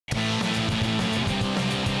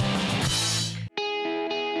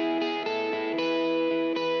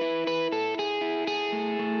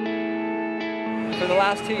For the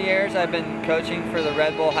last 2 years, I've been coaching for the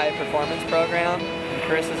Red Bull High Performance program. And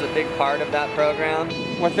Chris is a big part of that program.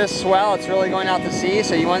 With this swell, it's really going out to sea,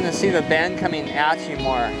 so you want to see the bend coming at you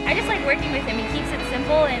more. I just like working with him. He keeps it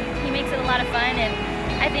simple and he makes it a lot of fun, and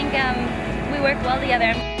I think we work well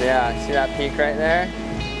together. Yeah, see that peak right there?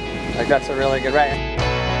 Like, that's a really good right.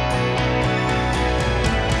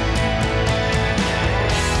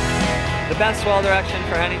 The best swell direction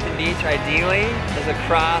for Huntington Beach, ideally, is a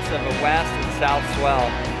cross of a west and south swell,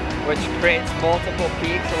 which creates multiple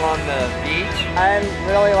peaks along the beach. I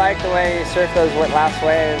really like the way you surf those last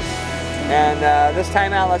waves, and this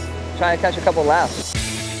time out, let's try to catch a couple lefts.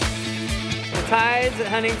 The tides at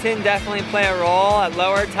Huntington definitely play a role. At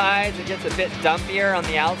lower tides, it gets a bit dumpier on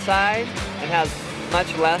the outside and has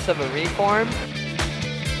much less of a reform.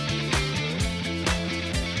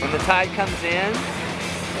 When the tide comes in,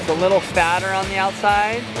 it's a little fatter on the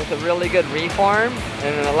outside with a really good reform,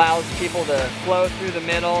 and it allows people to flow through the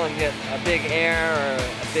middle and get a big air or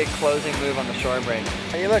a big closing move on the shore break.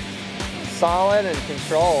 You look solid and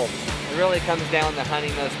controlled. It really comes down to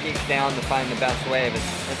hunting those peaks down to find the best wave.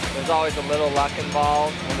 There's always a little luck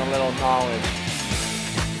involved and a little knowledge.